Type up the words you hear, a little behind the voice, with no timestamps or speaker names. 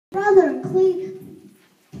Brother, please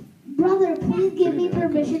give me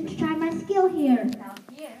permission to try my skill here. Now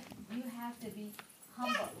here, you have to be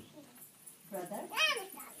humble. Brother,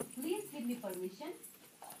 please give me permission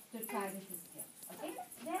to try this skill. Okay?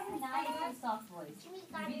 Very nice and soft voice.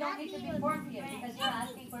 We don't need to be firm here because you're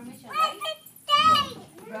asking permission, right? So,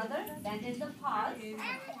 brother, then there's a pause.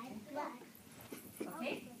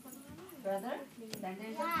 Okay? Brother, then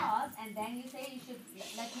there's a pause, and then you say you should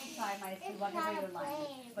let me try my skill, whatever your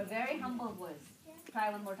line. But very humble voice.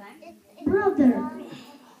 Try one more time. Brother,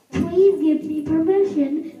 please give me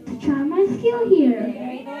permission to try my skill here.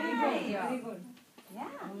 Very good. Yeah.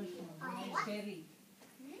 Cherry.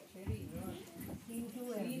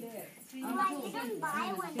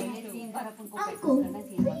 Uncle,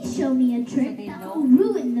 please show me a trick that will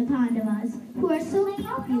ruin the Pandavas, who are so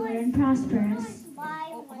popular and prosperous.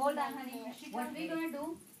 Hold on, honey. What we're going to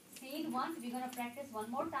do, scene 1, we're going to practice one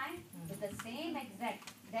more time with the same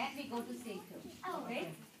exact. Then we go to scene 2. Okay?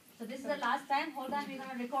 So this is the last time. Hold on, we're going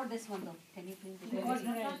to record this one though. Can you please record?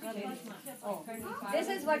 Oh, this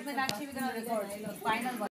is what Meenakshi we're going to record. Final one.